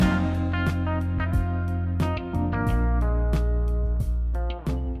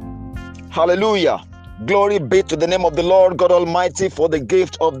Hallelujah. Glory be to the name of the Lord God Almighty for the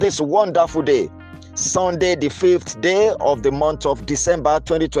gift of this wonderful day. Sunday, the 5th day of the month of December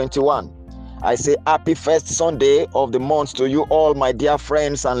 2021. I say happy first Sunday of the month to you all, my dear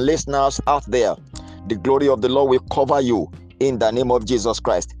friends and listeners out there. The glory of the Lord will cover you in the name of Jesus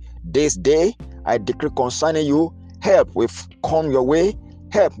Christ. This day, I decree concerning you, help will come your way,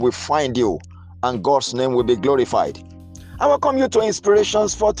 help will find you, and God's name will be glorified. I welcome you to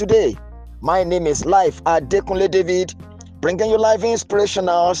Inspirations for today. My name is Life Adekunle David, bringing you live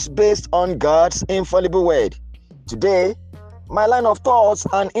inspirationals based on God's infallible word. Today, my line of thoughts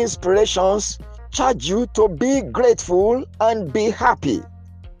and inspirations charge you to be grateful and be happy.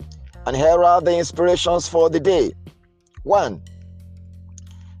 And here are the inspirations for the day. 1.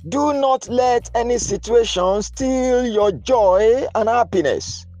 Do not let any situation steal your joy and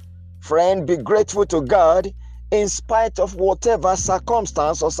happiness. Friend, be grateful to God in spite of whatever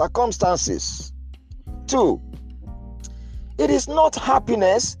circumstance or circumstances. 2. It is not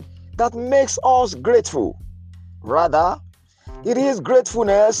happiness that makes us grateful. Rather, it is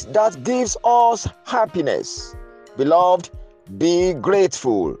gratefulness that gives us happiness. Beloved, be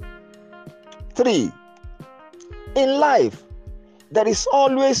grateful. 3. In life, there is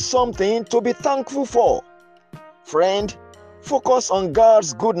always something to be thankful for. Friend, focus on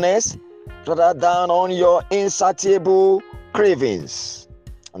God's goodness rather than on your insatiable cravings.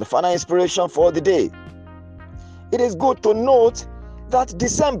 And the final inspiration for the day. It is good to note that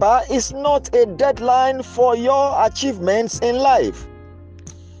December is not a deadline for your achievements in life.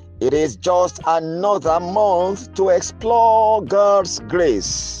 It is just another month to explore God's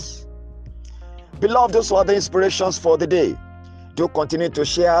grace. Beloved, those are the inspirations for the day. Do continue to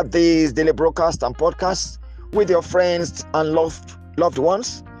share these daily broadcasts and podcasts with your friends and loved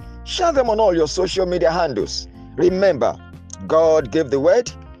ones. Share them on all your social media handles. Remember, God gave the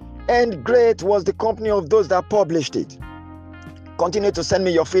word, and great was the company of those that published it. Continue to send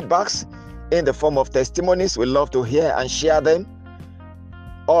me your feedbacks in the form of testimonies. We love to hear and share them.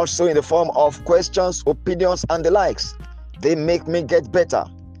 Also in the form of questions, opinions, and the likes. They make me get better.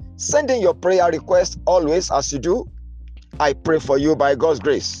 Send in your prayer requests always as you do. I pray for you by God's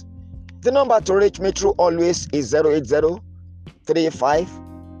grace. The number to reach me through always is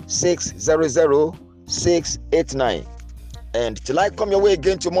 080-35-600-689. And till I come your way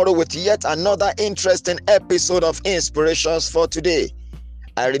again tomorrow with yet another interesting episode of Inspirations for today,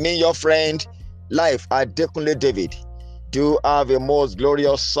 I remain your friend, Life Adekunle David. Do have a most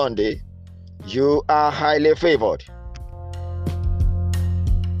glorious Sunday. You are highly favored.